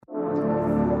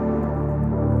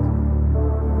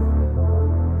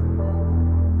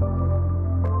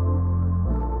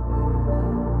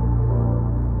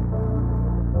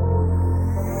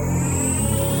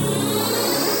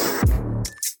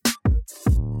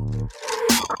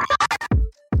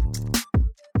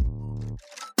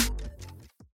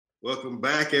Welcome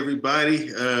back,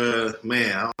 everybody.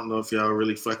 Man, I don't know if y'all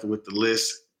really fucking with the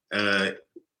list.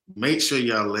 Make sure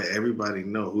y'all let everybody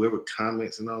know, whoever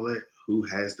comments and all that, who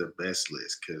has the best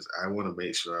list, because I want to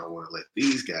make sure I want to let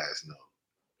these guys know.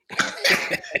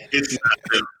 It's not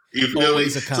them. You feel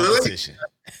Always a competition.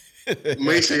 So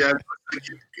make sure y'all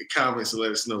comments and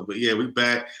let us know. But yeah, we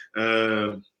back.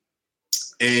 And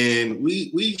we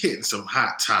hitting some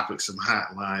hot topics, some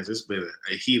hot lines. It's been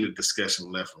a heated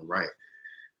discussion left and right.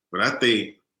 But I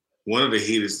think one of the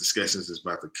heated discussions is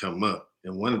about to come up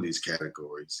in one of these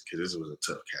categories, because this was a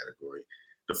tough category.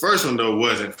 The first one, though,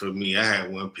 wasn't for me. I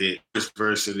had one pick, first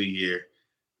verse of the year.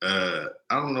 I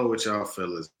don't know what y'all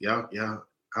fellas, y'all,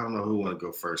 I don't know who want to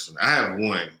go first. I have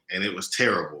one, and it was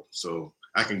terrible. So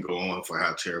I can go on for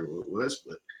how terrible it was,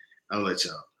 but I'll let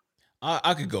y'all.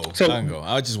 I could go. So, I can go.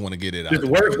 I just want to get it out. The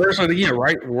worst verse of the year,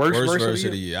 right? Worst verse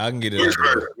of the year. I can get it out.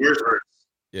 Worst verse.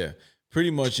 Yeah. Pretty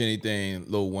much anything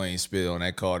Lil Wayne spit on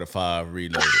that Carter 5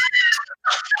 Reloaded.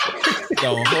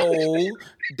 The whole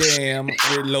damn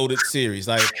Reloaded series.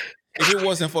 Like, if it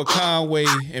wasn't for Conway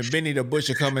and Benny the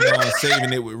Butcher coming on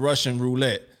saving it with Russian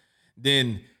roulette,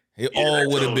 then it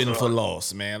all would have been for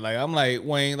loss, man. Like, I'm like,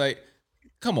 Wayne, like,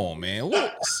 come on, man.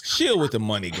 Chill with the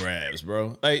money grabs,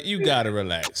 bro. Like, you gotta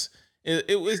relax.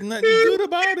 It was nothing good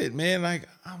about it, man. Like,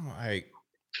 I'm like,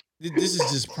 this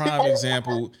is just prime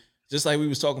example. Just like we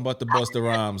was talking about the Busta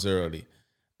Rhymes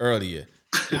earlier.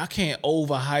 I can't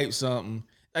overhype something.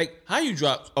 Like, how you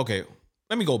drop, okay,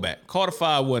 let me go back. Carter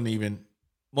 5 wasn't even,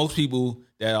 most people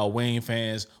that are Wayne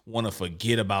fans want to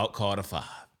forget about Carter 5.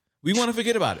 We want to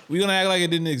forget about it. We're going to act like it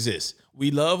didn't exist.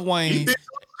 We love Wayne.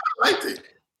 I liked it.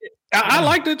 I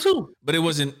liked it too. But it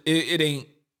wasn't, it ain't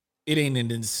in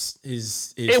his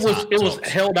it was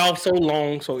held off so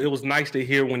long, so it was nice to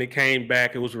hear when it came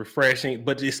back. It was refreshing,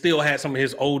 but it still had some of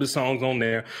his older songs on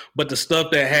there. But the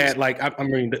stuff that had, like, I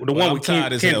mean, the one with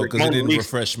Kendrick, because it didn't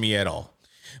refresh me at all.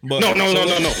 But no.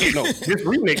 This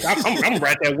remix, I'm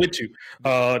right there with you.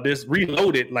 This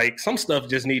Reloaded, like, some stuff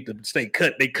just need to stay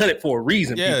cut. They cut it for a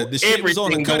reason. Yeah, people. The shit was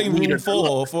on the cutting room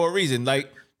floor for a reason.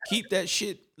 Like, keep that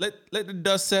shit. Let the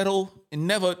dust settle and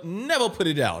never put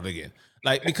it out again.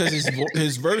 Like, because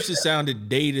his verses sounded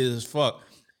dated as fuck.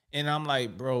 And I'm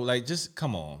like, bro, like, just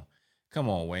come on,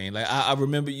 Wayne. Like, I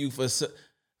remember you for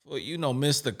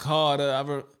Mr.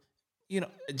 Carter. You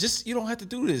don't have to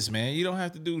do this, man. You don't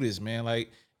have to do this, man. Like,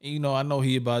 I know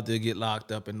he about to get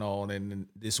locked up and all, and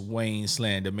this Wayne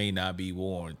slander may not be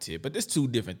warranted. But there's two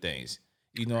different things.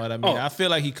 You know what I mean? I feel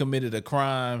like he committed a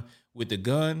crime with the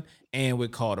gun and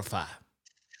with Carter 5.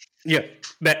 Yeah,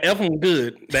 that F-em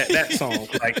Good, that song,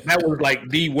 like, that was like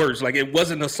the worst. Like, it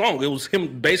wasn't a song. It was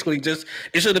him basically just,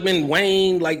 it should have been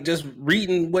Wayne, like, just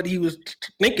reading what he was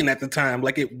thinking at the time.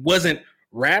 Like, it wasn't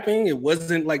rapping. It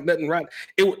wasn't like nothing right.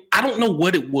 I don't know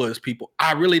what it was, people.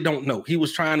 I really don't know. He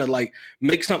was trying to, like,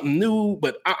 make something new,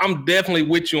 but I'm definitely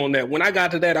with you on that. When I got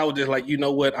to that, I was just like, you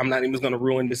know what? I'm not even going to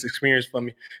ruin this experience for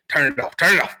me. Turn it off.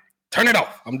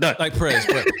 I'm done. Like Prez,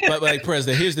 but like Prez,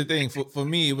 here's the thing. For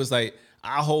me, it was like,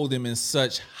 I hold him in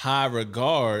such high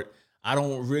regard. I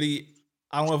don't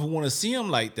ever want to see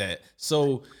him like that.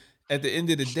 So at the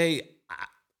end of the day,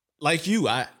 let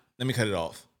me cut it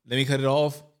off. Let me cut it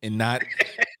off and not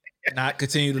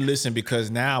continue to listen, because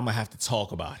now I'm gonna have to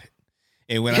talk about it.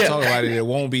 And when I talk about it, it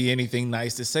won't be anything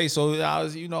nice to say. So I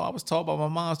was taught by my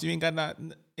mom, so you ain't got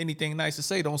anything nice to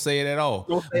say. Don't say it at all.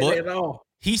 Don't say it at all.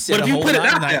 He said a whole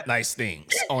lot of nice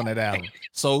things on that album.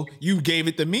 So you gave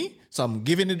it to me, so I'm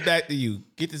giving it back to you.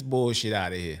 Get this bullshit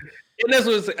out of here. And that's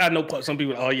what I know. Some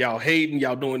people, y'all hating,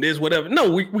 y'all doing this, whatever. No,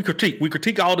 we critique. We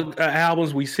critique all the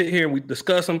albums. We sit here and we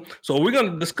discuss them. So we're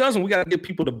gonna discuss them. We gotta give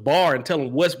people the bar and tell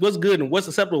them what's good and what's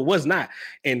acceptable, what's not.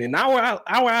 And in our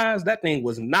eyes, that thing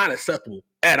was not acceptable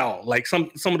at all. Like, some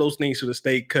of those things should have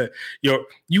stayed cut.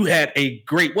 You had a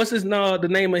great. What's the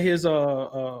name of his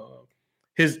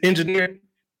engineer?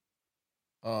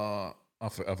 I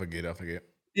forget.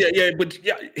 Yeah, but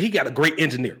he got a great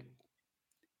engineer.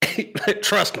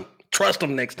 Trust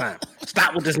him next time.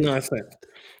 Stop with this nonsense.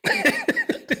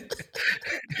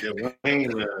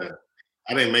 Wayne,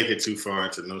 I didn't make it too far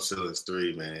into No Ceilings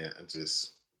 3, man.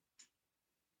 It's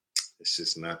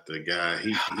just not the guy.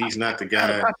 He's not the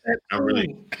guy. I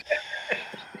really.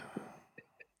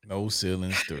 No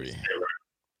Ceilings 3.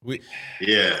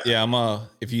 Yeah. I'm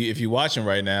if you watching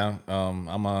right now,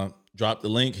 I'm drop the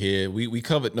link here. We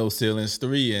covered No Ceilings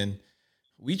 3, and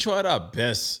we tried our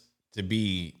best to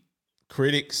be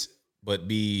critics, but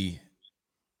be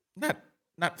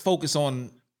not focus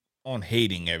on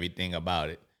hating everything about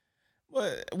it.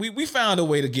 But we found a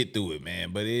way to get through it,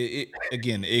 man. But it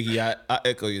again, Iggy, I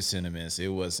echo your sentiments. It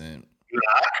wasn't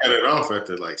I cut it off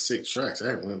after like 6 tracks. I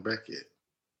haven't went back yet.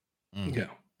 Yeah.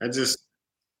 I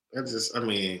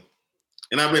mean,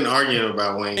 and I've been arguing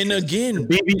about Wayne. And again,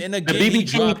 BB he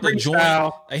dropped the joint.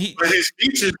 But his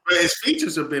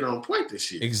features have been on point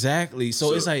this year. Exactly.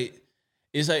 So it's like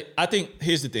I think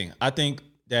here's the thing. I think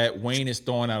that Wayne is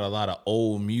throwing out a lot of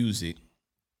old music,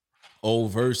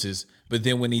 old verses, but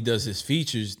then when he does his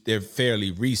features, they're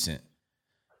fairly recent.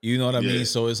 You know what I mean?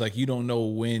 So it's like you don't know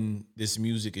when this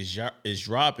music is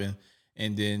dropping,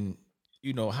 and then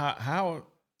you know how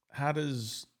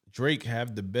does Drake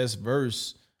have the best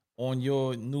verse on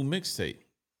your new mixtape,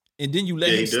 and then you let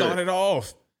him start it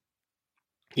off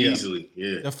easily.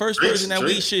 Yeah, the first person that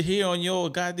we should hear on your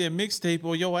goddamn mixtape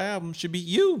or your album should be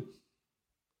you.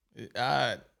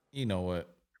 You know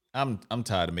what? I'm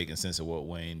tired of making sense of what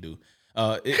Wayne do.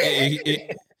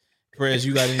 Perez,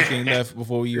 you got anything left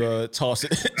before you toss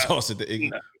it to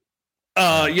Iggy?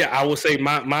 Yeah, I would say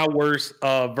my worst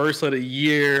verse of the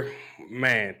year,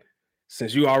 man.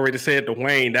 Since you already said the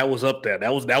Wayne, that was up there.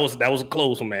 That was a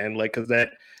close one, man. Like, cause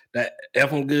that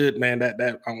effing good, man. That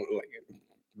like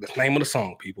the name of the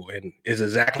song, people, and is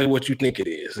exactly what you think it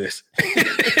is. It's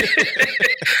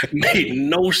made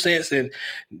no sense, and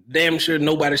damn sure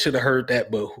nobody should have heard that,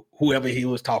 but whoever he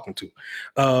was talking to,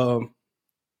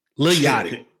 Lil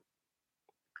Yachty.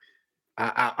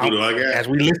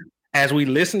 As we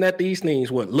listen at these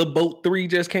things, what Lil Boat 3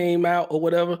 just came out or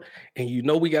whatever, and you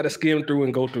know we got to skim through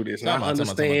and go through this. And I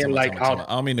understand, I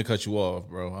don't mean to cut you off,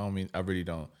 bro. I really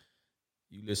don't.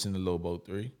 You listen to Lil Boat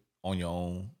 3 on your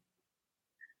own.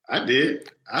 I did.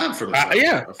 Because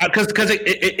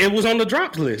it was on the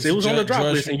drops list. It was on the drop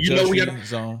list, and you know we got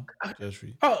zone.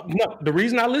 No, the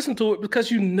reason I listened to it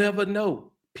because you never know.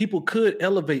 People could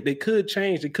elevate, they could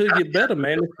change, they could get better,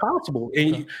 man. It's possible,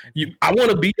 and I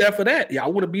want to be there for that. Yeah, I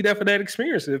want to be there for that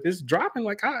experience. If it's dropping,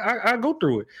 like I go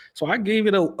through it. So I gave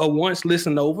it a once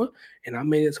listen over, and I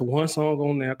made it to one song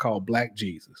on there called Black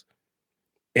Jesus.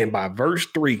 And by verse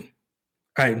 2,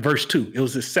 it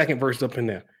was the second verse up in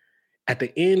there. At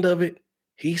the end of it,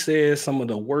 he says some of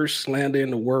the worst slander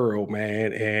in the world,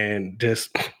 man, and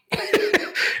just.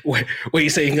 Where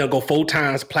you say he's gonna go 4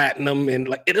 times platinum, and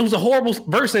like it was a horrible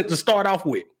verse to start off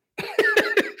with,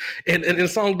 and the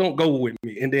song don't go with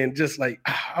me. And then just like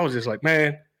I was just like,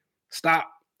 man,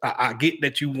 stop. I get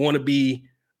that you want to be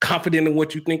confident in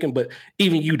what you're thinking, but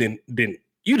even you didn't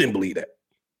believe that.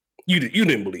 You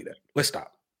didn't believe that. Let's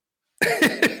stop.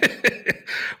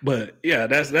 But yeah,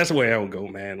 that's the way I would go,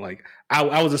 man. Like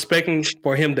I was expecting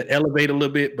for him to elevate a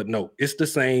little bit, but no, it's the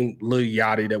same Lil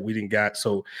Yachty that we didn't got.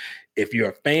 So if you're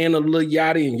a fan of Lil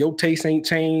Yachty and your taste ain't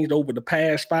changed over the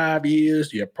past 5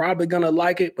 years, you're probably gonna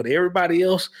like it. But everybody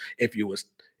else, if you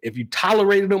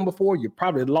tolerated them before, you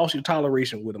probably lost your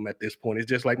toleration with them at this point. It's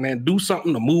just like, man, do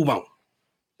something to move on.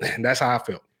 And that's how I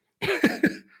felt.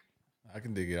 I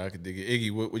can dig it.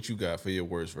 Iggy, what you got for your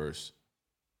worst verse?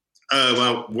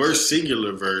 My worst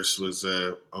singular verse was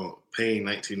on Pain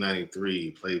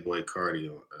 1993, Playboy Cardi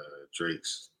on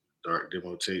Drake's Dark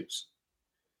Demo tapes.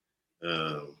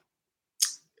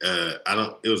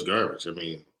 It was garbage. I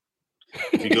mean,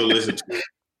 if you go listen to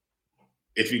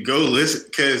it,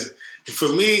 because for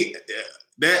me,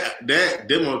 that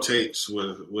demo tapes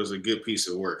was a good piece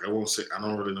of work. I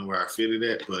don't really know where I fitted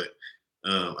at, but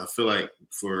I feel like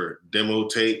for demo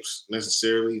tapes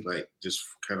necessarily, like just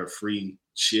kind of free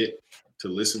shit to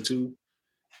listen to,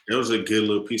 it was a good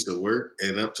little piece of work.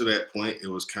 And up to that point, it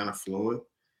was kind of flowing.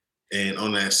 And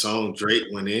on that song, Drake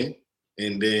went in,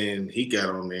 and then he got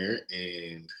on there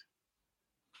and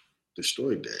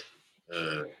destroyed that.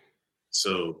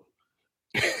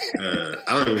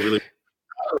 I don't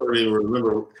even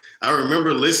remember. I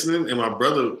remember listening, and my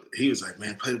brother, he was like,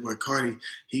 man, Playboy Cardi,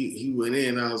 he went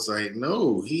in. I was like,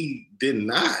 no, he did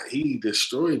not. He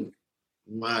destroyed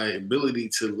my ability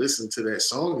to listen to that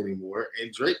song anymore.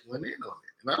 And Drake went in on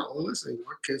it. And I don't want to listen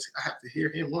anymore because I have to hear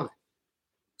him on it.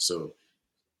 So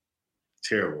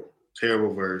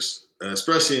terrible verse,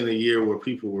 especially in a year where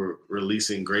people were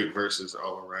releasing great verses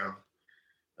all around.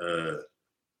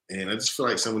 And I just feel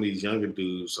like some of these younger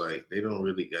dudes, like, they don't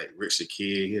really, like Rich the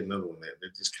Kid, he had another one that they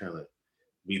just kind of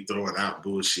be throwing out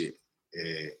bullshit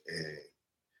and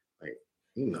like,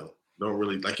 you know, don't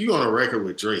really, like, you on a record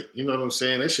with Drake, you know what I'm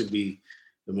saying? That should be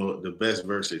the best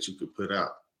verse that you could put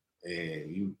out, and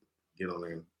you get on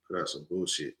there and put out some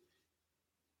bullshit.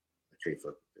 I can't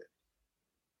fuck with that.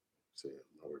 So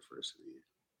my worst verse of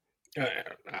the year.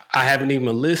 I haven't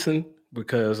even listened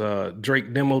because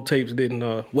Drake demo tapes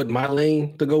wasn't my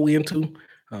lane to go into.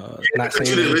 Not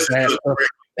saying it's bad stuff.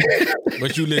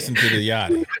 But you listen to the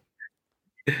Yachty.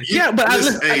 Yeah, but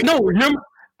remember,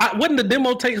 Wasn't the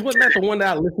demo tapes? Wasn't that the one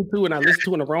that I listened to and I listened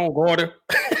to in the wrong order?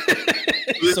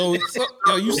 So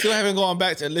you still haven't gone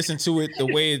back to listen to it the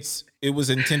way it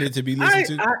was intended to be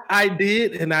listened to? I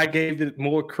did, and I gave it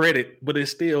more credit, but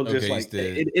it's still just like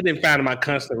it didn't find my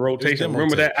constant rotation.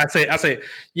 Remember that? I said,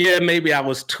 yeah, maybe I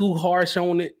was too harsh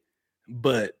on it,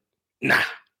 but nah.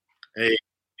 Hey,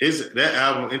 that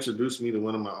album introduced me to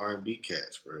one of my R&B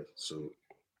cats, bro. So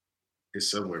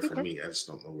it's somewhere for me. I just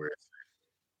don't know where it's at.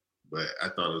 But I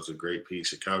thought it was a great piece.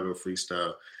 Chicago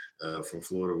Freestyle, From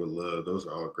Florida with Love. Those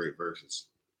are all great verses.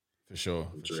 For sure.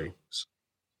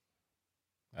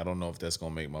 I don't know if that's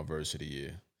gonna make my verse of the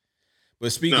year.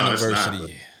 But speaking of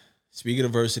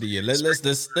verse of the year,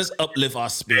 let's uplift our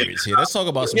spirits here. Let's talk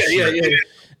about some shit. Yeah.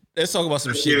 Let's talk about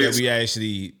some shit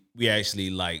that we actually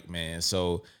like, man.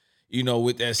 So,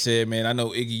 with that said, man, I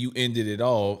know Iggy, you ended it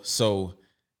all. So,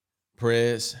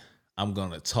 Prez, I'm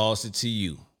gonna toss it to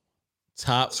you.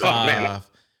 Top 5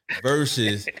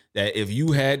 verses that if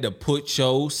you had to put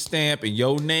your stamp and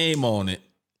your name on it,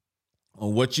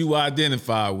 on what you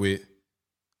identify with,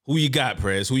 who you got,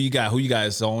 Prez? Who you got?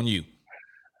 It's on you.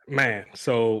 Man,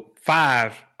 so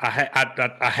 5, I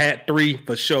had 3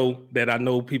 for sure that I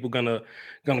know people gonna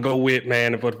go with,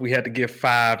 man. But if we had to give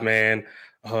 5, man,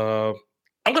 I'm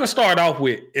gonna start off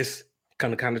with, it's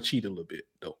gonna kind of cheat a little bit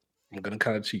though. I'm gonna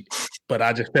kind of cheat, but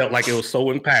I just felt like it was so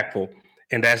impactful.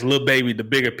 And that's Lil Baby, The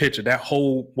Bigger Picture. That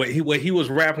whole what he was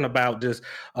rapping about, just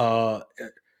I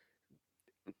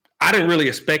didn't really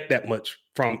expect that much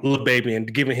from Lil Baby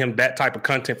and giving him that type of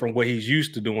content from what he's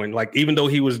used to doing. Like, even though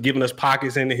he was giving us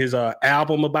pockets in his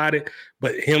album about it,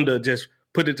 but him to just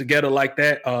put it together like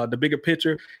that, The Bigger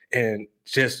Picture, and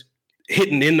just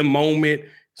hitting in the moment,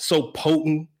 so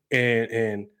potent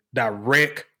and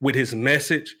direct with his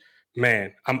message.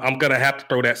 Man, I'm gonna have to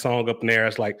throw that song up in there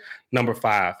as like number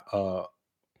 5.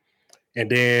 And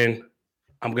then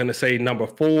I'm gonna say number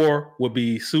 4 would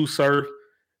be Sue Surf,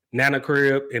 Nana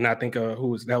Crib, and I think that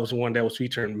was the one that was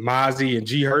featuring Mozzie and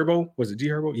G Herbo. Was it G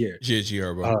Herbo? Yeah, G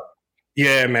Herbo.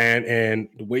 Yeah, man. And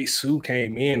the way Sue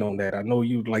came in on that, I know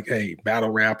you like, hey, battle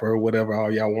rapper or whatever all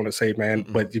y'all want to say, man.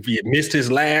 Mm-mm. But if you missed his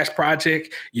last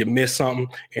project, you missed something.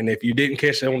 And if you didn't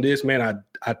catch it on this, man,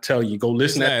 I tell you, go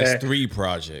listen to that. 3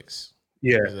 projects.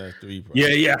 Yeah.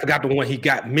 Yeah. I forgot the one he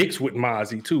got mixed with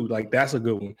Mozzie too. Like, that's a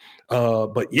good one.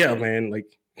 But yeah, man, like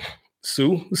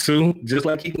Sue, just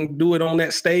like he can do it on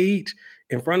that stage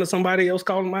in front of somebody else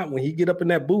calling him out. When he get up in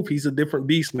that booth, he's a different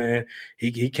beast, man.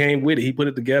 He came with it. He put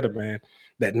it together, man.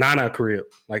 That Nana Crib.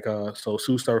 Like, so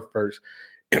Sue started first.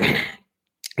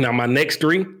 Now my next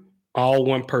 3, all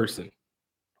one person.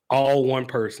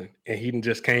 And he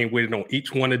just came with it on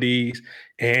each one of these.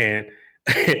 And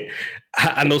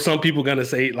I know some people gonna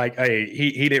say like, hey,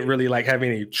 he didn't really like have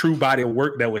any true body of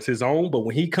work that was his own, but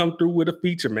when he come through with a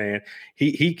feature, man,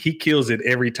 he kills it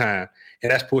every time.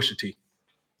 And that's Pusha T.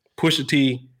 Pusha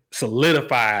T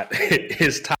solidified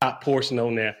his top portion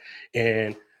on there.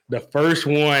 And the first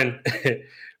one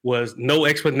was No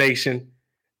Explanation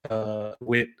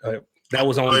with that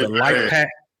was on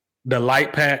the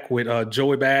Light Pack with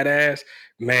Joey Badass.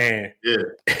 Man,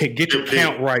 get your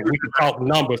count right. We can talk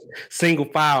numbers. Single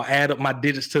file, add up my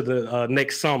digits to the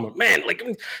next summer. Man, like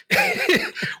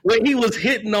when he was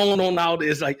hitting on all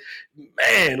this, like,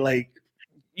 man, like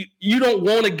you don't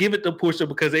want to give it to Pusha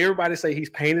because everybody say he's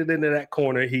painted into that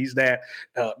corner. He's that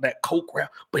coke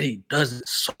rap, but he does it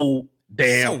so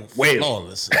damn well.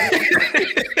 Flawless.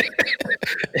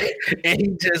 And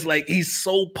he just like, he's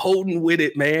so potent with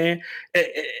it, man.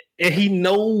 And he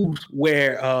knows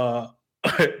where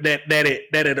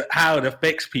that how it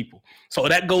affects people. So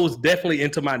that goes definitely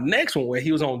into my next one where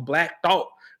he was on Black Thought,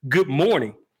 Good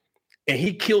Morning, and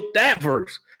he killed that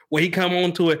verse where he come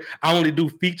on to it. I only do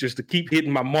features to keep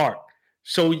hitting my mark.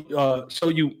 Show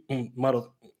you mother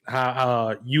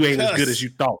how you ain't as good as you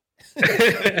thought.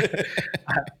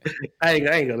 I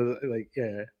ain't gonna like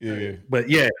yeah. But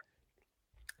yeah,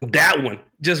 that one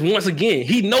just once again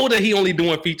he know that he only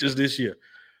doing features this year.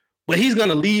 But he's going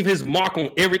to leave his mark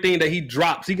on everything that he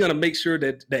drops. He's going to make sure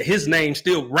that his name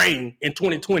still reign in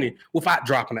 2020 without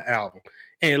dropping the album.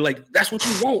 And like, that's what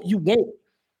you want. You want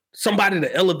somebody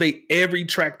to elevate every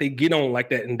track they get on like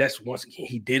that. And that's, once again,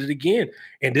 he did it again.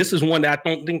 And this is one that I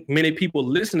don't think many people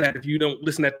listen at. If you don't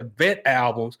listen at the Vet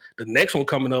albums, the next one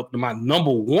coming up, my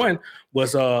number 1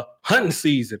 was Hunting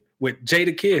Season with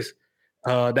Jada Kiss.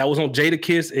 That was on Jada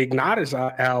Kiss Ignitis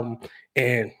album.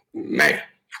 And man,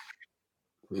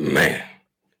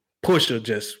 Pusha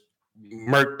just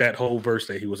murked that whole verse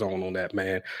that he was on that,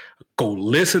 man. Go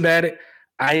listen at it.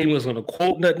 I ain't was gonna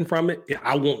quote nothing from it.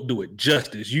 I won't do it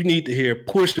justice. You need to hear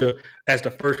Pusha as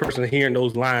the first person hearing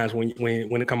those lines when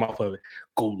it come off of it.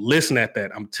 Go listen at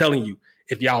that. I'm telling you,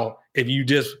 if you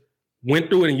just went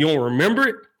through it and you don't remember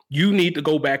it, you need to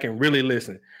go back and really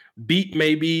listen. Beat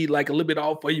may be like a little bit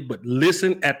off for you, but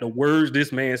listen at the words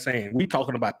this man's saying. We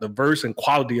talking about the verse and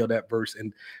quality of that verse,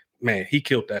 and man, he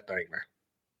killed that thing, man.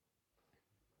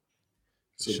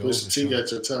 So Pusha T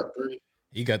got your top 3.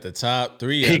 He got the top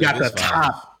 3. He got the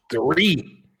top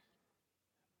 3.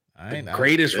 The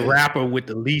greatest rapper with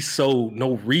the least sold,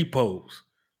 no repos.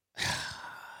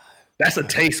 That's a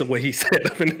taste of what he said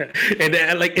up in there. And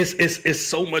that, like, it's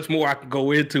so much more I could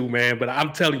go into, man. But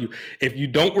I'm telling you, if you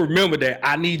don't remember that,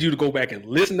 I need you to go back and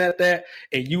listen at that,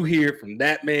 and you hear it from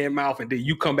that man's mouth, and then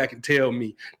you come back and tell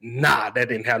me, nah, that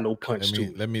didn't have no punch to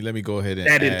it. Let me go ahead and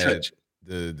that didn't touch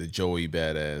the Joey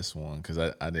Badass one, because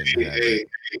I didn't have it.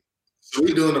 So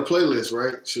we doing a playlist,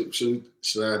 right? Should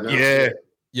I announce it?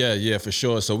 Yeah, for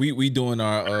sure. So we doing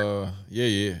our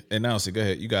announce it. Go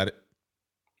ahead, you got it.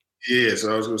 Yeah,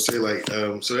 so I was gonna say, like,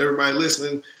 so everybody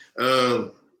listening,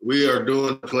 we are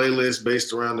doing a playlist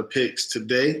based around the picks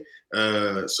today.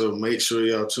 So make sure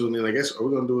y'all tune in. I guess are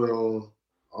we gonna do it on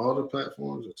all the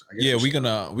platforms? We're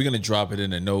gonna drop it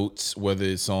in the notes, whether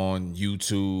it's on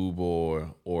YouTube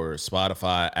or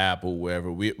Spotify, Apple,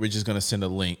 wherever. We're just gonna send a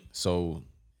link. So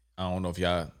I don't know if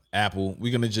y'all Apple.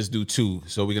 We're gonna just do 2.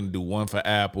 So we're gonna do one for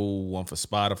Apple, one for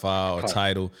Spotify or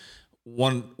Tidal.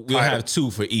 We'll have 2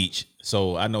 for each.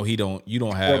 So I know you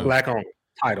don't have or Black on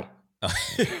Tidal. But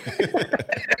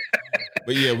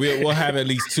yeah, we'll have at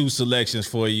least 2 selections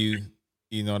for you.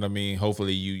 You know what I mean?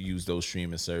 Hopefully you use those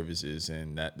streaming services,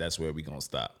 and that's where we're gonna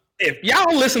stop. If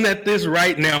y'all listen at this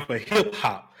right now for hip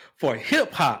hop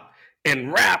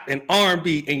and rap and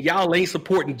R&B, and y'all ain't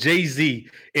supporting Jay-Z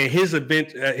and his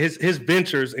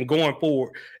ventures and going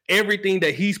forward, everything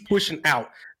that he's pushing out,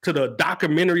 to the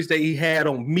documentaries that he had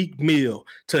on Meek Mill,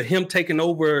 to him taking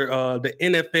over the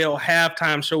NFL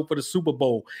halftime show for the Super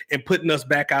Bowl and putting us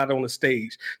back out on the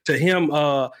stage, to him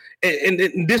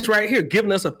and this right here,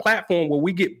 giving us a platform where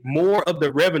we get more of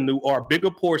the revenue or a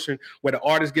bigger portion, where the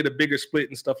artists get a bigger split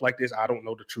and stuff like this. I don't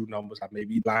know the true numbers. I may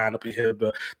be lying up in here.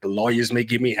 The lawyers may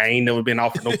give me, I ain't never been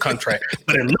offered no contract,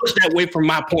 but it looks that way from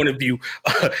my point of view.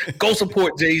 Go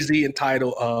support Jay-Z and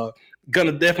Tidal.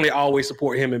 Gonna definitely always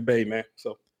support him and Bay, man.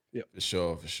 So. Yeah, for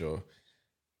sure.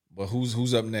 But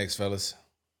who's up next, fellas?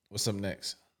 What's up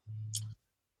next?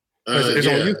 It's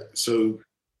on you. So,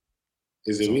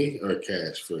 is it me or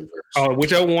Cash for the verse?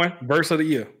 Whichever one. Verse of the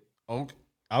year. Okay,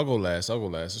 I'll go last.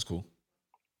 It's cool.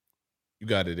 You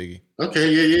got it, Iggy.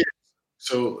 Okay, yeah.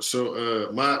 So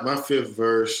my 5th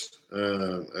verse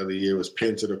of the year was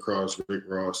 "Pen to the Cross," Rick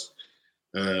Ross.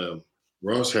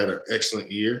 Ross had an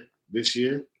excellent year this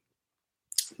year,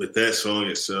 but that song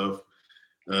itself.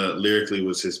 Lyrically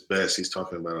was his best. He's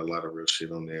talking about a lot of real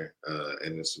shit on there.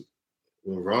 And it's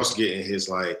when Ross getting his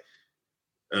like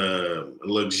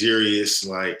luxurious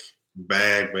like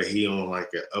bag, but he on like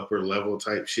an upper level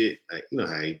type shit. Like, you know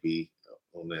how he be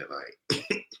on that, like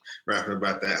rapping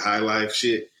about that high life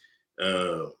shit.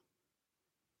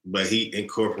 But he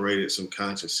incorporated some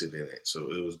conscious shit in it. So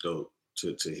it was dope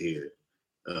to hear.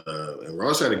 And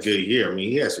Ross had a good year. I mean,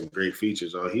 he had some great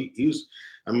features. He was,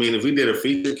 I mean, if we did a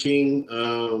Feature King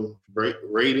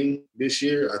rating this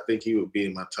year, I think he would be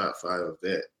in my top 5 of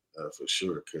that for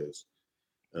sure, because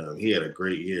he had a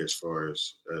great year as far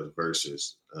as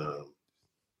verses.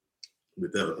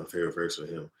 But that was my favorite verse for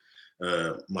him.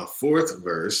 My 4th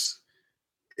verse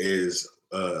is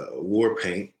War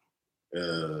Paint,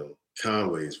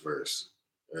 Conway's verse.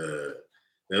 That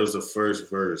was the first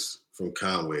verse from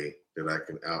Conway that I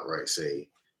can outright say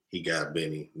he got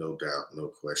Benny, no doubt, no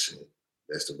question.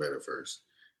 That's the better verse.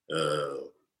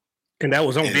 And that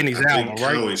was on Benny's album,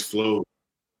 right? Conway's flow.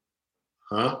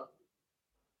 Huh?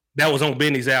 That was on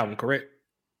Benny's album, correct?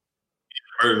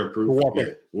 Burden of Proof.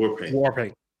 War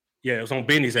Paint. Yeah, it was on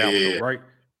Benny's album, right?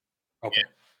 Okay.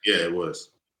 Yeah, it was.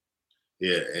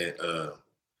 Yeah,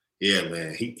 and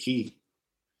man, he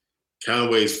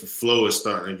Conway's flow is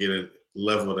starting to get a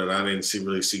level that I didn't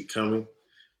really see coming,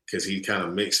 because he kind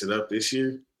of mixed it up this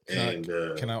year. Can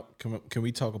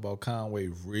we talk about Conway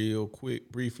real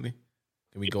quick, briefly?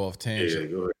 Can we go off tangent?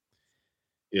 Yeah, go ahead.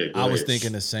 Yeah, I was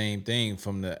thinking the same thing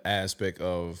from the aspect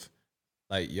of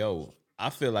like, I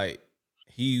feel like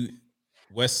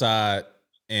Westside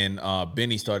and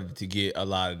Benny started to get a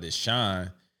lot of this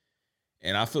shine,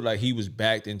 and I feel like he was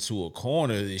backed into a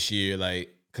corner this year,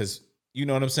 like, because you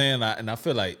know what I'm saying. I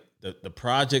feel like the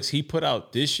projects he put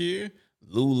out this year,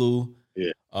 Lulu,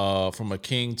 From a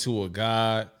King to a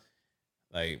God,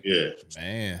 Like, Yeah.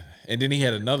 man. And then he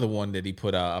had another one that he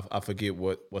put out. I forget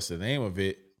what's the name of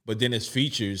it, but then his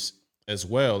features as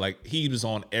well. Like, he was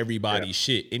on everybody's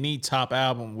shit. Any top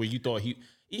album where you thought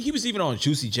he was even on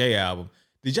Juicy J album.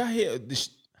 Did y'all hear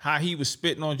how he was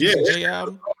spitting on Juicy J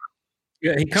album?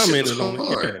 Yeah, he commented on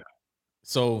it. Yeah.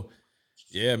 So,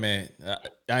 yeah, man,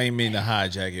 I ain't mean to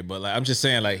hijack it, but like I'm just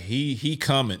saying, like he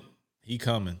coming.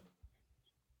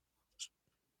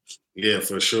 Yeah,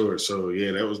 for sure. So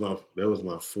yeah, that was my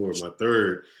fourth. My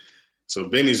third. So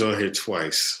Benny's on here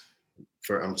twice.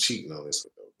 I'm cheating on this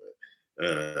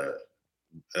though,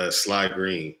 but Sly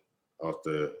Green off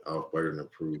Better Than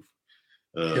Proof.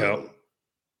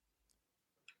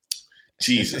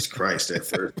 Jesus Christ, that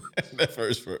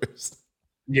first verse.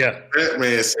 Yeah, that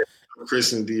man said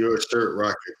Christian Dior shirt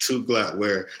rocker, 2 Glock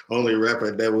wear, only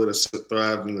rapper that would have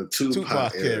thrived in the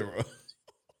Tupac era.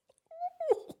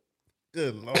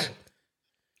 Good Lord.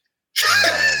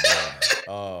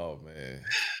 Oh man.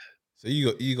 So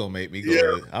you gonna make me go.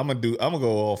 Yeah. I'm gonna go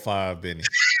all 5, Benny.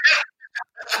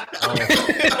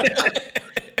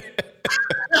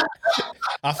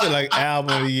 I feel like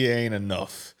album of the year ain't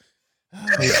enough.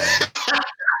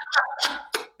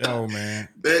 Oh man.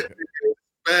 That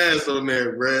fast on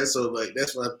there, Brad. So like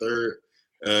that's my third.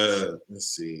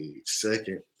 Let's see.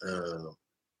 Second,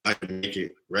 I Can Make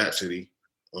It, Rhapsody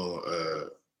on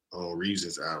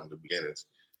Reasons album, The Beginnings.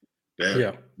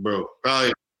 Bro,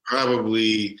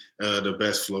 probably the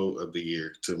best flow of the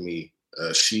year to me.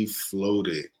 She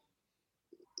floated.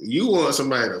 You want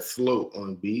somebody to float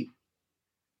on beat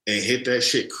and hit that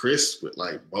shit crisp with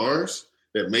like bars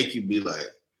that make you be like,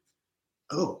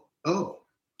 oh,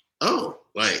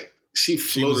 like she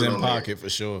was in on pocket there. For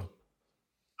sure.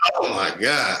 Oh my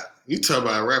God. You talk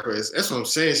about rappers. That's what I'm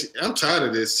saying. I'm tired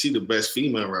of this. She the best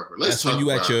female rapper. Let's talk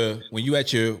about when you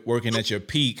at your working at your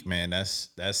peak, man. That's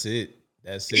it.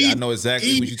 That's it. I know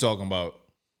exactly what you're talking about.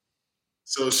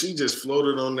 So she just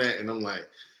floated on that, and I'm like,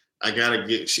 I gotta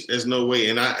there's no way.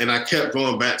 And I kept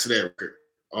going back to that record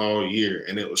all year,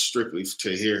 and it was strictly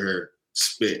to hear her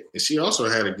spit. And she also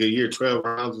had a good year. 12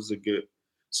 Rounds was a good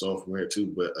song from her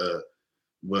too.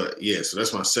 But yeah, so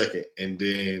that's my second. And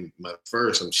then my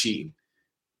first, I'm cheating.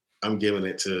 I'm giving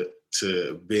it to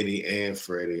Benny and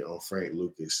Freddie on Frank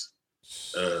Lucas.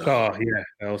 Oh yeah,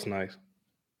 that was nice.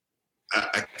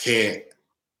 I can't.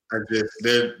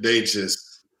 They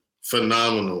just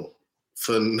phenomenal.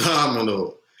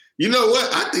 You know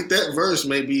what? I think that verse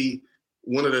may be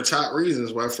one of the top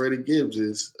reasons why Freddie Gibbs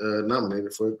is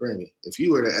nominated for a Grammy. If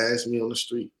you were to ask me on the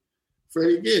street,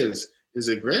 Freddie Gibbs is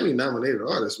a Grammy nominated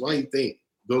artist. Why you think?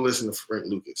 Go listen to Frank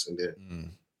Lucas and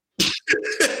then.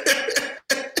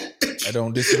 I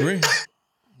don't disagree.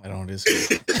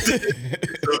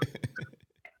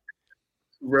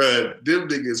 Bruh, them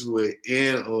niggas went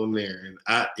in on there, and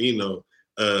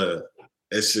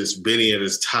it's just Benny at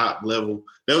his top level.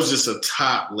 That was just a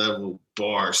top level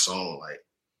bar song, like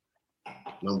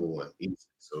number one.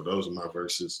 So those are my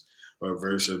verses, or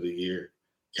verse of the year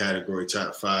category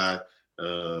top 5.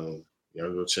 Y'all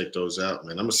go check those out,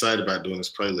 man. I'm excited about doing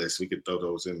this playlist. We could throw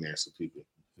those in there so people.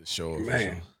 For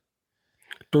sure.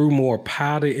 Threw more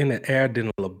powder in the air than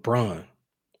LeBron.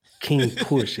 King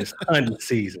Push is hunting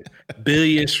season.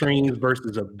 Billion streams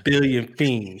versus a billion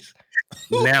fiends.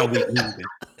 Now we even.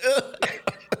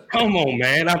 Come on,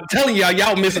 man. I'm telling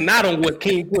y'all missing out on what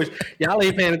King Push. Y'all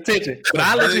ain't paying attention. But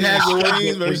I'll let you have your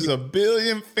streams versus a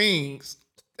billion fiends.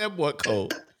 That boy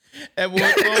cold.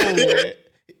 Man.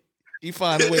 He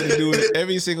find a way to do it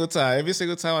every single time. I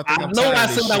think I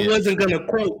said I wasn't gonna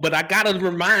quote, but I gotta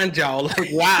remind y'all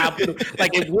like why I put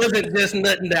like it wasn't just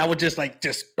nothing that I was just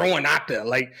throwing out there.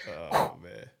 Like, oh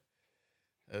man,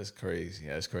 that's crazy.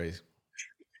 All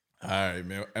right,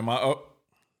 man. Am I up?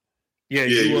 Yeah,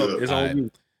 you up. It's on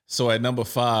you. So at number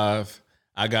 5,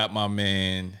 I got my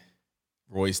man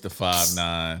Royce the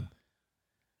 5'9"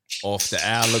 off the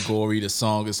Allegory. The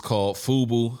song is called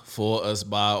FUBU, For Us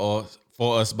By Us.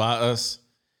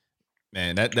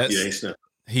 Man,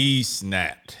 he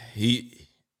snapped.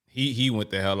 He went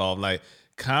the hell off. Like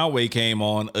Conway came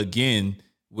on again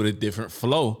with a different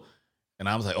flow. And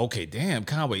I was like, okay, damn,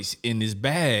 Conway's in his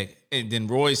bag. And then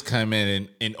Royce come in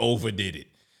and overdid it.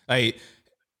 Like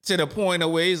to the point of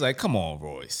where he's like, come on,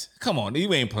 Royce. Come on,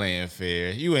 you ain't playing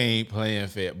fair.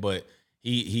 But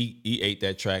he ate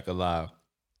that track alive.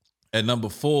 At number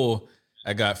 4,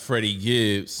 I got Freddie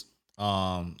Gibbs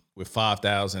with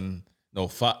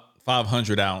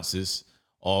 500 ounces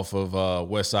off of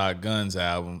Westside Gunn's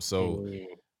album. So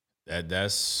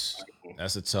that's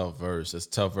a tough verse. That's a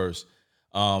tough verse.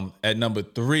 At number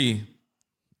 3,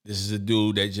 this is a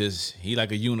dude that he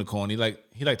like a unicorn. He like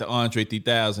the Andre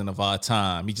 3000 of our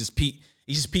time.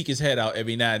 He just peek his head out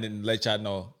every now and then and let y'all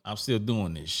know I'm still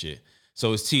doing this shit.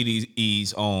 So it's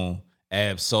TDE's own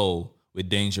Ab Soul with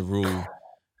Danger Rule,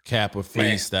 Kappa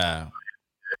Freestyle.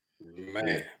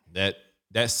 Man.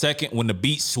 That second, when the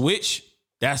beat switch,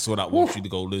 that's what I want you to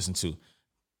go listen to.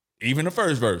 Even the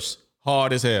first verse,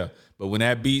 hard as hell. But when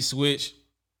that beat switch,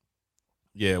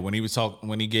 yeah, when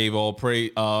he gave all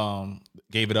praise,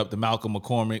 gave it up to Malcolm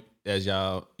McCormick, as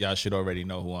y'all should already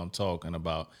know who I'm talking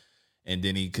about. And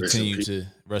then he continued to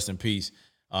rest in peace.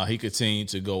 He continued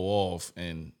to go off,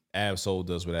 and Ab-Soul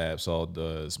does what Ab-Soul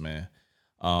does, man.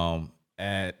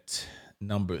 At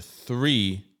number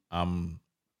 3, I'm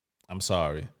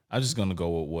sorry. I'm just gonna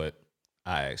go with what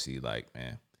I actually like,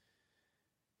 man.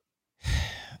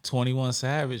 21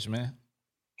 Savage, man.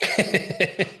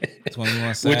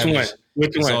 21 Savage. Which one?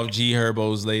 It's off G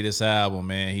Herbo's latest album,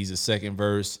 man. He's the second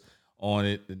verse on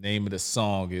it. The name of the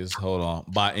song is, hold on,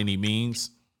 By Any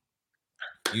Means.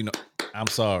 You know, I'm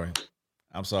sorry.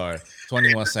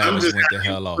 21 Savage went the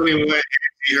hell off. 21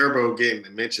 G Herbo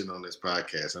getting mentioned on this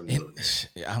podcast.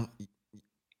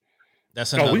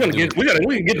 That's we can get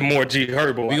to more G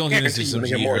Herbo. We're gonna get into some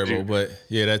G Herbo, but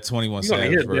yeah, that 21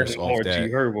 Savage verse off that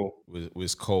G Herbo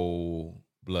was cold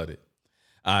blooded.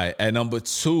 All right, at number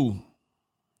 2,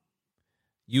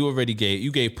 you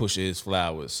gave Pusha his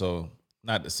flowers, so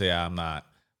not to say I'm not,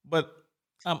 but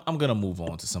I'm gonna move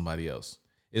on to somebody else.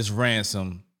 It's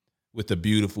Ransom with The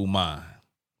Beautiful Mind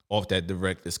off that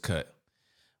director's cut.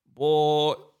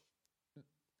 Boy,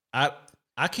 I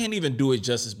can't even do it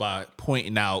justice by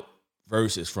pointing out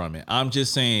verses from it. I'm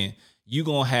just saying you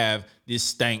gonna have this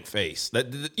stank face.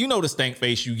 You know the stank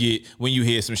face you get when you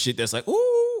hear some shit that's like,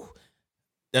 ooh.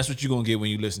 That's what you're gonna get when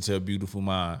you listen to A Beautiful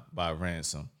Mind by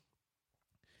Ransom.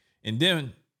 And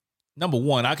then, number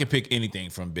 1, I can pick anything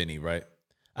from Benny, right?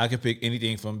 I can pick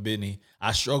anything from Benny.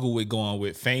 I struggle with going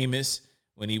with Famous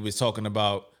when he was talking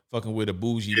about fucking with a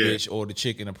bougie bitch or the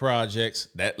chick in the projects.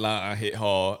 That line hit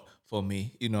hard for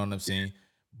me. You know what I'm saying?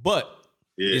 But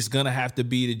it's going to have to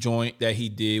be the joint that he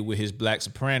did with his Black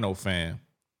Soprano fam,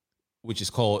 which is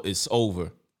called It's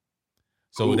Over.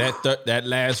 So that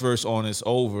last verse on It's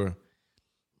Over,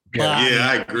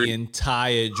 I agree. The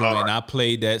entire joint. I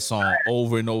played that song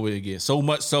over and over again. So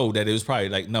much so that it was probably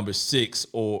like number 6,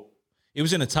 or it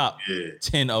was in the top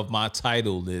 10 of my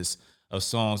title list of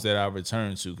songs that I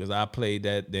returned to, because I played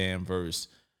that damn verse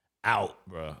out,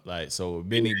 bro. Like, so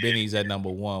Benny's at number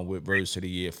 1 with verse of the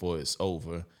year for It's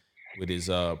Over, with his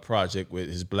project with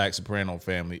his Black Soprano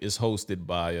family. It's hosted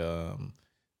by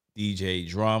DJ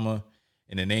Drama,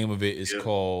 and the name of it is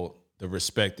called The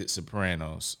Respected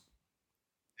Sopranos.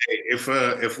 Hey,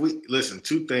 if we listen,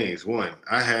 2 things. 1,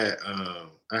 I had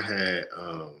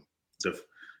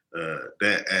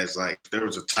that as like, there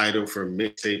was a title for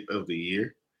mixtape of the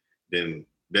year, then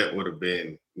that would have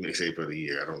been mixtape of the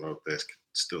year. I don't know if that's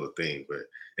still a thing, but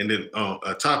and then on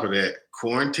top of that,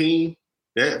 Quarantine,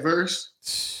 that verse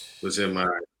was in my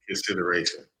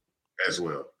consideration as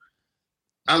well.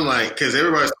 I'm like, because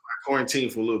everybody's talking about Quarantine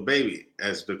for Lil Baby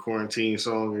as the quarantine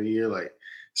song of the year, like,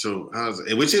 so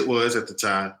which it was at the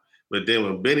time, but then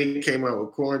when Benny came out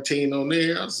with Quarantine on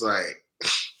there, I was like,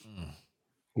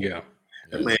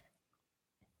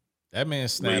 that man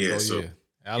snapped.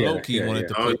 I low-key wanted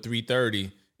to put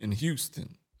 330 in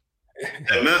Houston.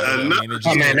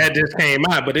 That just came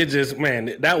out, but it just,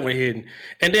 man, that one hidden.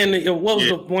 And then what was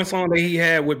the one song that he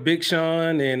had with Big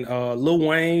Sean and Lil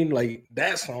Wayne? Like,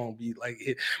 that song be like,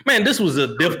 man, this was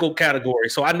a difficult category.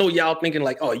 So I know y'all thinking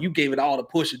like, oh, you gave it all to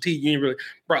Pusha T. You ain't really,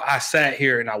 bro. I sat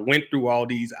here and I went through all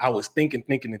these. I was thinking.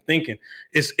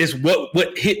 It's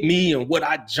what hit me and what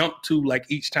I jumped to like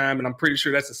each time. And I'm pretty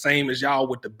sure that's the same as y'all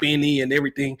with the Benny and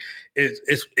everything.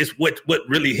 It's what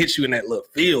really hits you in that little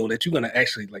feel that you're gonna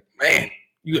actually like, man.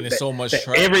 There's so much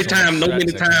track, every time, so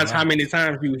many times, how many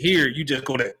times you hear, you just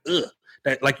go that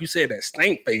that, like you said, that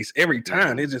stank face every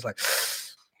time. It's just like,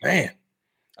 man.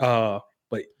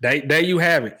 But there you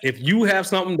have it. If you have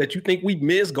something that you think we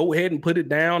missed, go ahead and put it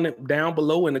down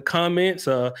below in the comments.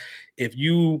 If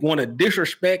you want to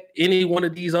disrespect any one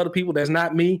of these other people that's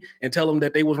not me and tell them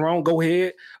that they was wrong, go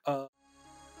ahead.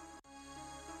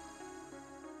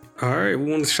 All right, we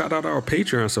want to shout out our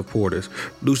Patreon supporters.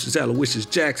 Lucius Aloysius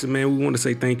Jackson, man. We want to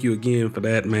say thank you again for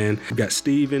that, man. We got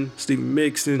Steven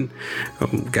Mixon.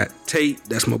 We got Tate,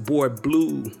 that's my boy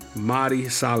Blue. Marty,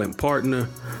 silent partner.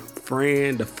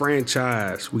 Fran, the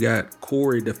franchise. We got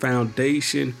Corey, the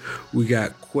foundation. We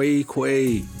got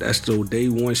Quay. That's the day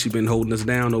one. She been holding us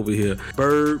down over here.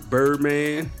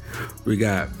 Birdman. We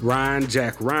got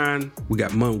Jack Ryan. We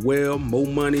got Manuel, Mo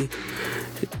Money.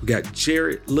 We got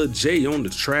Jared Lil J on the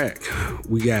track.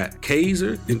 We got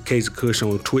Kaiser and Kaiser Kush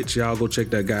on Twitch. Y'all go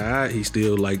check that guy out. He's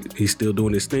still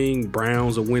doing his thing.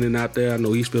 Browns are winning out there. I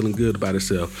know he's feeling good about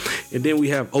himself. And then we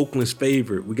have Oakland's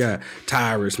favorite. We got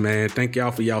Tyrus, man. Thank y'all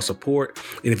for y'all support.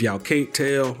 And if y'all can't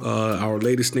tell, our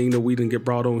latest thing that we didn't get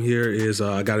brought on here is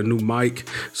I got a new mic.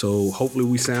 So hopefully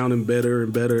we sounding better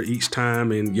and better each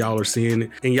time, and y'all are seeing it.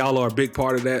 And y'all are a big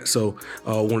part of that. So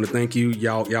I want to thank you.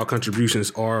 Y'all contributions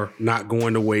are not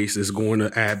going to waste. It's going to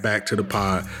add back to the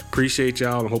pod. Appreciate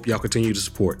y'all and hope y'all continue to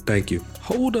support. Thank you.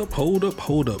 Hold up.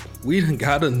 We done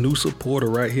got a new supporter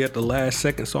right here at the last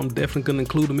second, so I'm definitely going to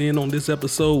include him in on this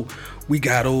episode. We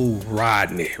got old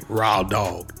Rodney, Raw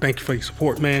Dog. Thank you for your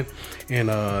support, man. And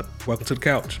welcome to the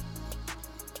couch.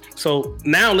 So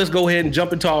now let's go ahead and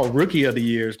jump into our rookie of the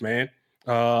years, man.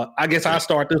 I guess I'll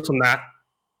start this one now.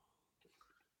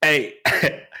 Hey,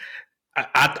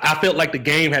 I felt like the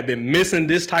game had been missing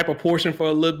this type of portion for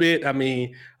a little bit. I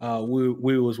mean,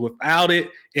 we was without it,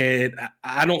 and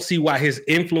I don't see why his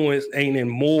influence ain't in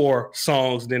more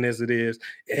songs than as it is.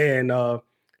 And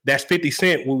that's 50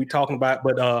 Cent what we talking about.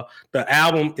 But the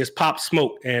album is Pop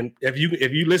Smoke, and if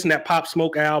you listen to that Pop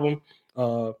Smoke album,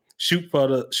 Shoot for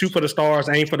the Stars,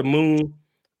 Aim for the Moon.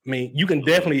 I mean, you can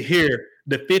definitely hear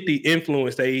the 50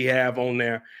 influence that he have on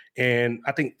there, and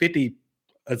I think 50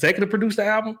 executive produced the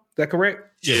album. Is that correct?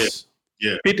 Yes.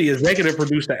 Yeah. 50 executive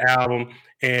produced the album,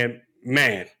 and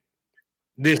man,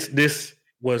 this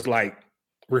was like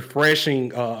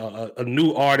refreshing. A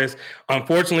new artist.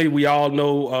 Unfortunately, we all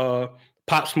know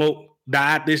Pop Smoke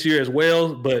died this year as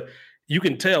well, but you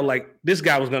can tell like this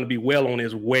guy was going to be well on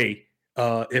his way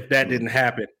if that didn't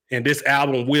happen. And this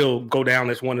album will go down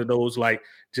as one of those like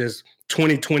just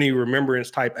 2020 remembrance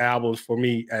type albums for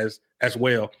me as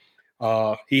well.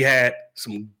 He had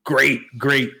some great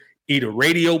either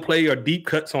radio play or deep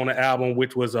cuts on the album,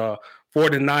 which was For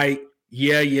the Night,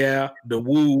 Yeah, The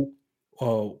Woo,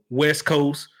 West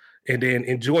Coast, and then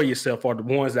Enjoy Yourself are the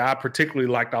ones that I particularly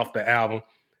liked off the album.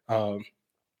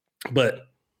 But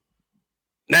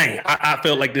dang, I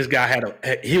felt like this guy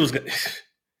he was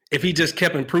if he just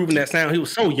kept improving that sound. He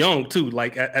was so young too,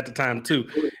 like at the time too,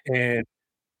 and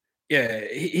yeah,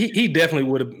 he definitely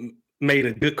would have made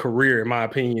a good career, in my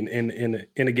opinion,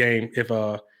 in the game if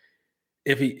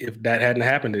that hadn't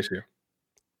happened this year.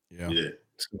 Yeah.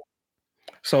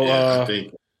 So I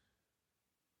think.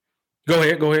 Go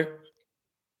ahead.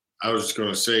 I was just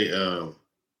gonna say, I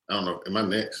don't know. Am I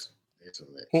next?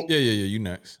 Yeah. You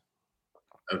next.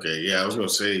 Okay. Yeah, I was gonna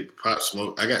say Pop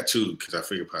Smoke. I got two because I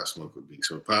figured Pop Smoke would be.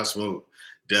 So Pop Smoke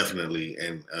definitely,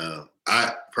 and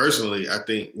I personally, I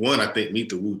think Meet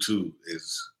the Woo 2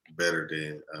 is better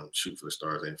than Shoot for the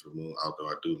Stars, Aim for the Moon, although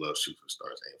I do love Shoot for the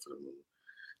Stars, Aim for the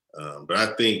Moon. But I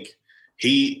think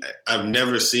I've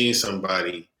never seen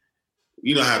somebody,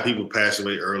 you know how people pass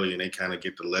away early and they kind of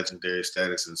get the legendary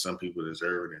status, and some people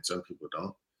deserve it and some people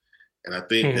don't. And I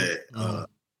think that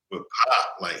with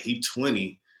Pop, like he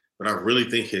 20, but I really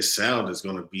think his sound is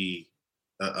going to be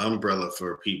an umbrella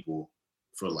for people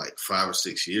for like 5 or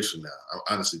 6 years from now.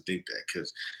 I honestly think that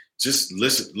because just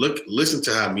listen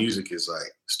to how music is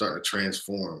like starting to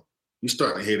transform. You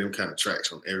starting to hear them kind of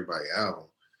tracks on everybody's album,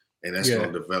 and that's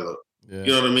going to develop. Yeah.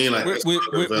 You know what I mean? Like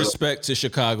with respect to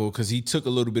Chicago, because he took a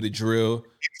little bit of drill.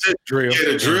 Yeah,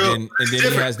 the drill, and then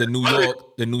he has the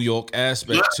New York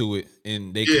aspect to it,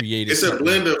 and they created. It's a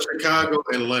blend of Chicago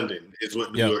and London. Is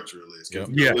what New York drill is. If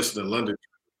you listen to London,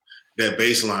 that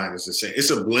bass line is the same.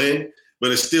 It's a blend,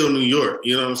 but it's still New York.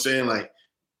 You know what I'm saying? Like,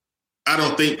 I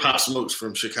don't think Pop Smoke's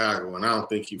from Chicago, and I don't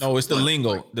think No, it's the lingo.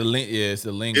 Like, it's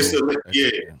the lingo. It's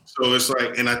So it's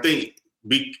like, and I think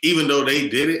even though they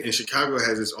did it, and Chicago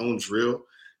has its own drill,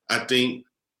 I think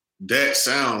that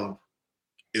sound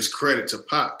is credit to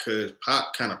Pop because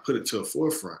Pop kind of put it to a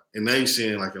forefront. And now you're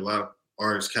seeing like a lot of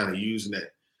artists kind of using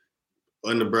that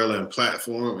umbrella and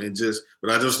platform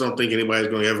but I just don't think anybody's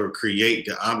going to ever create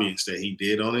the ambience that he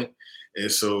did on it.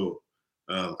 And so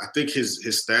I think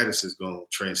his status is going to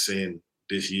transcend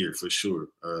this year for sure.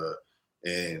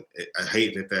 And I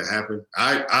hate that happened.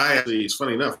 I actually, it's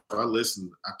funny enough, I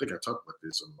think I talked about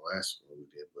this on the last one we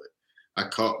did, but I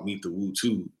caught Meet the Woo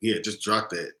 2. He had just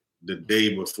dropped that the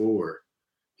day before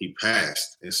he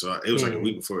passed. And so it was like a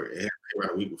week before,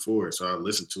 around a week before. So I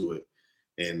listened to it.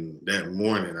 And that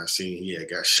morning I seen he had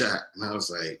got shot. And I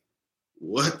was like,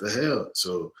 what the hell?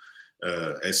 So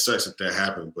it sucks that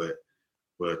happened. But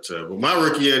my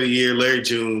rookie of the year, Larry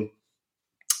June,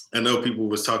 I know people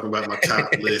was talking about my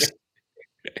top list.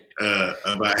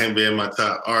 About him being my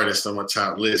top artist on my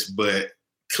top list, but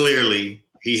clearly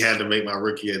he had to make my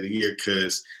rookie of the year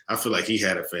because I feel like he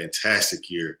had a fantastic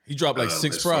year. He dropped like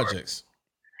 6 projects.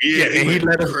 Yeah, and he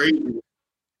let us crazy.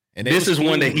 And this is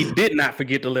one that he did not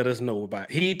forget to let us know about.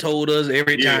 He told us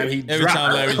every time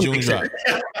Larry June dropped.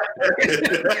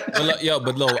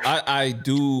 But Lo, I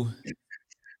do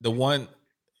the one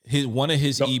of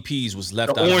his EPs was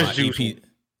left out of my EP.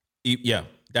 Yeah,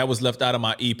 that was left out of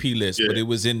my EP list, but it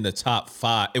was in the top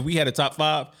 5. If we had a top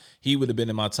 5, he would have been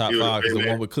in my top 5 because the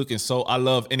one with Cooking Soul. I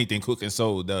love anything Cooking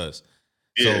Soul does.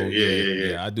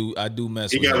 I do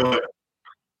mess with him.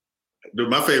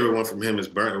 My favorite one from him is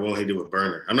Burner. The one he did with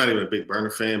Burner. I'm not even a big Burner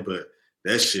fan, but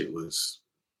that shit was.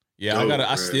 Yeah, dope,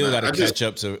 I still gotta catch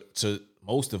up to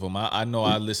most of them. I know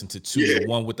I listened to 2. The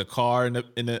one with the car in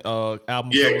the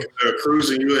album. Yeah,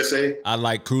 Cruising USA. I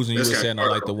like Cruising USA, and I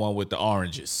like the one with the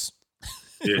oranges.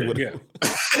 Yeah.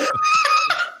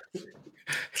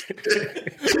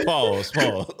 Pause. I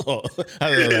love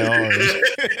that orange.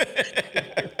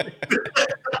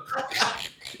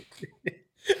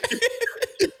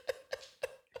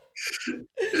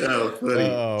 Oh, funny.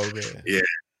 Oh man. Yeah,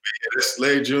 that's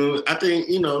Larry June. I think,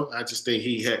 I just think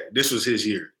this was his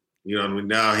year. You know what I mean?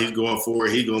 Now he's going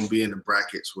forward. He's going to be in the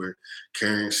brackets where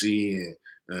Currency and,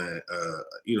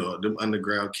 them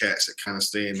underground cats that kind of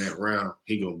stay in that round,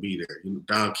 he going to be there.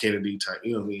 Don Kennedy type,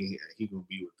 you know what I mean? He going to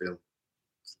be with them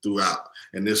throughout.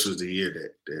 And this was the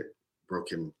year that broke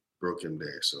him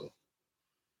there. So.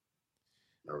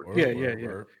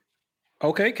 Yeah.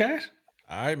 Okay, Cash.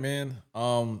 All right, man.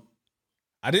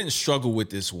 I didn't struggle with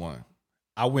this one.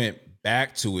 I went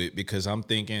back to it because I'm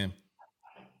thinking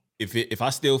if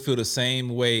I still feel the same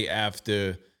way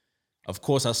after, of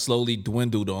course, I slowly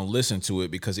dwindled on listen to it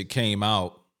because it came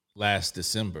out last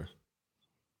December.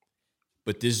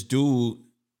 But this dude's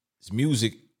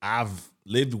music, I've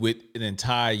lived with an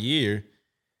entire year,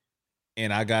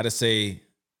 and I gotta say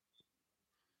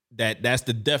that's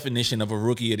the definition of a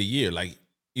rookie of the year. Like,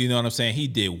 you know what I'm saying? He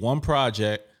did one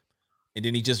project. And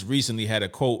then he just recently had a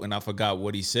quote, and I forgot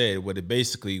what he said, but it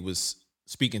basically was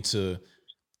speaking to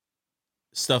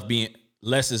stuff being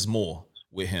less is more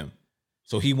with him.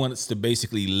 So he wants to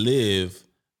basically live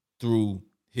through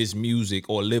his music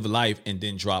or live life and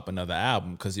then drop another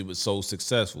album because it was so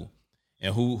successful.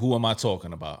 And who am I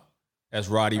talking about? That's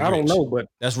Roddy Ricch. I don't know, but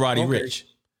that's Roddy Ricch.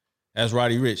 That's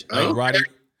Roddy Ricch. Like, Roddy,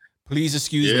 please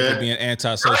excuse me for being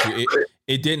antisocial.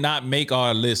 It did not make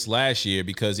our list last year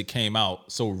because it came out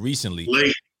so recently,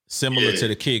 similar to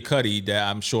the Kid Cudi that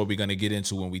I'm sure we're going to get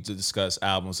into when we discuss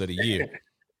albums of the year.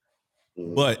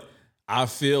 But I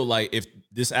feel like if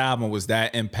this album was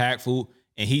that impactful,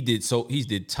 and he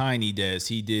did Tiny Desk,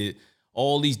 he did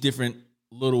all these different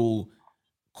cool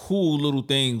little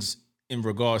things in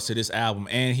regards to this album,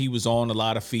 and he was on a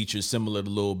lot of features similar to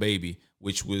Lil Baby,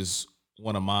 which was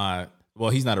one of my. Well,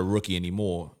 he's not a rookie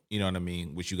anymore, you know what I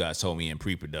mean? Which you guys told me in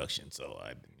pre-production. So,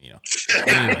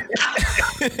 anyway.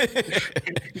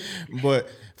 But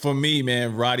for me,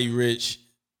 man, Roddy Ricch,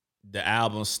 the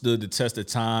album stood the test of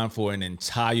time for an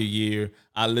entire year.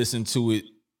 I listened to it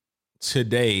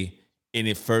today, and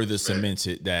it further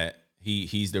cemented that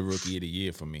he's the rookie of the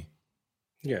year for me.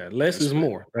 Yeah, less is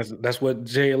more. That's what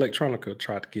Jay Electronica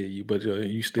tried to give you, but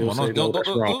you still say no, that's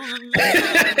wrong.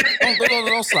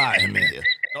 Don't slide him in here.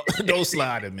 Don't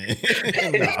slide him in.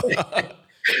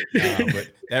 But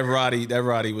that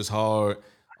Roddy was hard.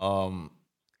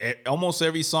 Almost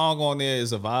every song on there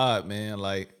is a vibe, man.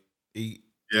 Like I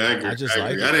agree. I just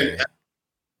like it.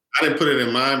 I didn't put it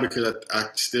in mind because I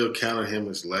still counted him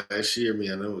as last year. I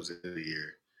mean, I know it was in the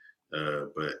year.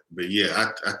 But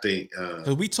yeah, I think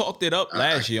because we talked it up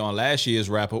last year on last year's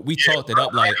wrap up. We talked it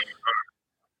up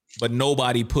but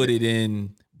nobody put it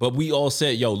in. But we all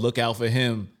said, "Yo, look out for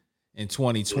him in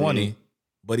 2020." Mm-hmm.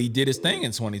 But he did his thing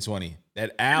in 2020.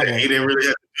 That album, he didn't really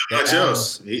have to do much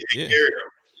else. He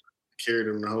carried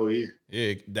him the whole year.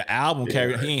 Yeah, the album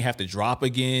carried. Right. He ain't have to drop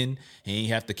again. He ain't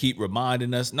have to keep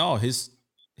reminding us. No, his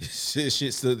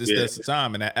shit stood the test of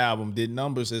time, and that album did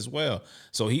numbers as well.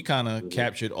 So he kind of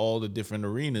captured all the different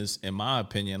arenas, in my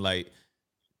opinion, like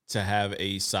to have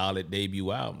a solid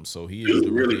debut album. So he is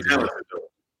really talented, though.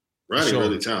 Roddy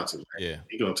really talented. Man. Yeah,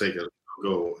 he gonna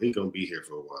He gonna be here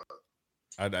for a while.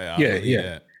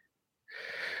 Yeah.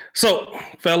 So,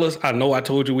 fellas, I know I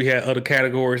told you we had other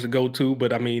categories to go to,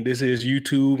 but I mean, this is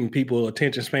YouTube and people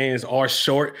attention spans are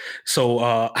short. So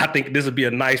I think this would be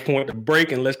a nice point to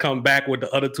break, and let's come back with the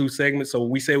other two segments. So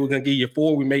we say we're going to give you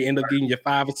 4. We may end up giving you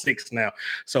 5 or 6 now.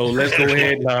 So let's go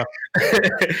ahead.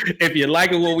 If you're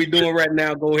liking what we're doing right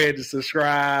now, go ahead and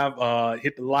subscribe,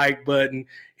 hit the like button,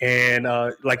 And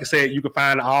like I said, you can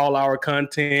find all our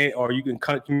content, or you can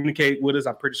communicate with us.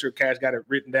 I'm pretty sure Cash got it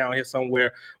written down here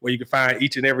somewhere where you can find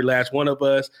each and every last one of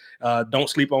us. Don't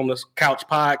Sleep on the Couch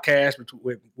podcast,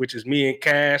 which is me and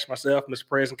Cash, myself, Mr.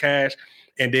 President Cash.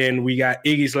 And then we got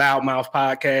Iggy's Loudmouth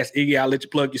podcast. Iggy, I'll let you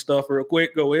plug your stuff real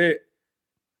quick. Go ahead.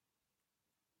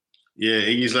 Yeah,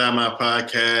 Iggy's Loudmouth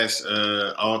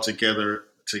podcast, all together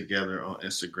on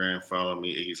Instagram. Follow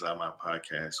me, Iggy's Loudmouth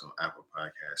podcast on Apple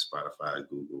Podcasts, Spotify,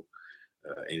 Google,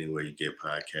 anywhere you get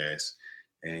podcasts.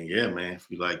 And yeah, man, if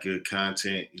you like good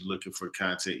content, you're looking for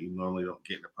content you normally don't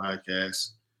get in the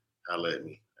podcast, holla at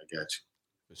me. I got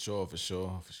you. For sure.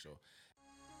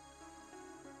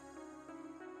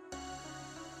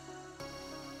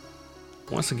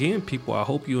 Once again, people, I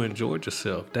hope you enjoyed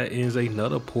yourself. That ends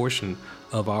another portion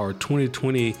of our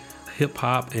 2020 Hip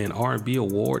Hop and R&B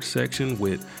Awards section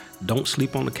with Don't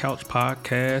Sleep on the Couch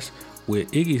podcast with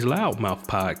Iggy's Loudmouth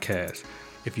podcast.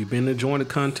 If you've been enjoying the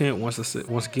content,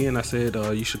 once again, I said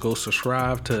you should go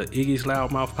subscribe to Iggy's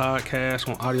Loudmouth podcast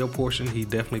on audio portion. He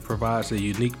definitely provides a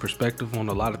unique perspective on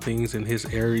a lot of things in his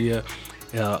area,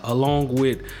 along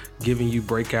with giving you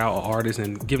breakout artists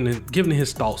and giving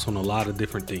his thoughts on a lot of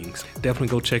different things. Definitely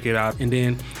go check it out. And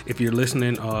then if you're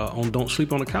listening on Don't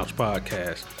Sleep on the Couch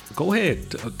podcast, go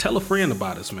ahead, tell a friend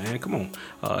about us, man. Come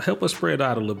on, help us spread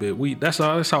out a little bit. That's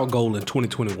our goal in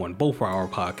 2021, both for our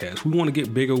podcasts. We want to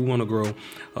get bigger, we want to grow.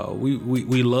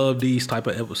 We love these type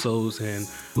of episodes, and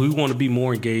we want to be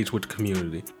more engaged with the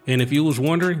community. And if you was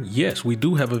wondering, yes, we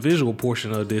do have a visual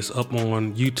portion of this up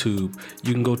on YouTube.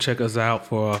 You can go check us out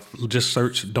for just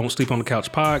search Don't Sleep on the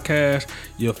Couch podcast.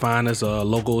 You'll find us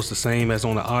logo is the same as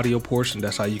on the audio portion.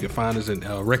 That's how you can find us and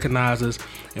recognize us.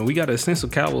 And we got an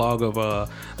extensive catalog of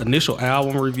initial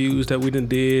album reviews that we done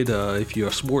did. If you're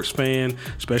a sports fan,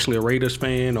 especially a Raiders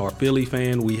fan or a Philly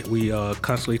fan, we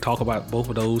constantly talk about both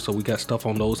of those. So we got stuff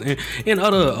on those and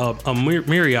other a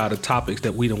myriad of topics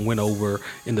that we done went over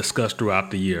and discussed throughout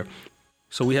the year.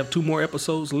 So we have 2 more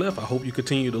episodes left. I hope you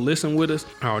continue to listen with us.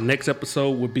 Our next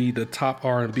episode will be the top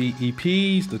R&B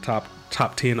EPs, the top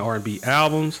 10 R&B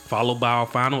albums, followed by our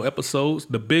final episodes,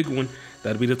 the big one,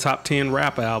 that'll be the top 10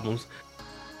 rap albums.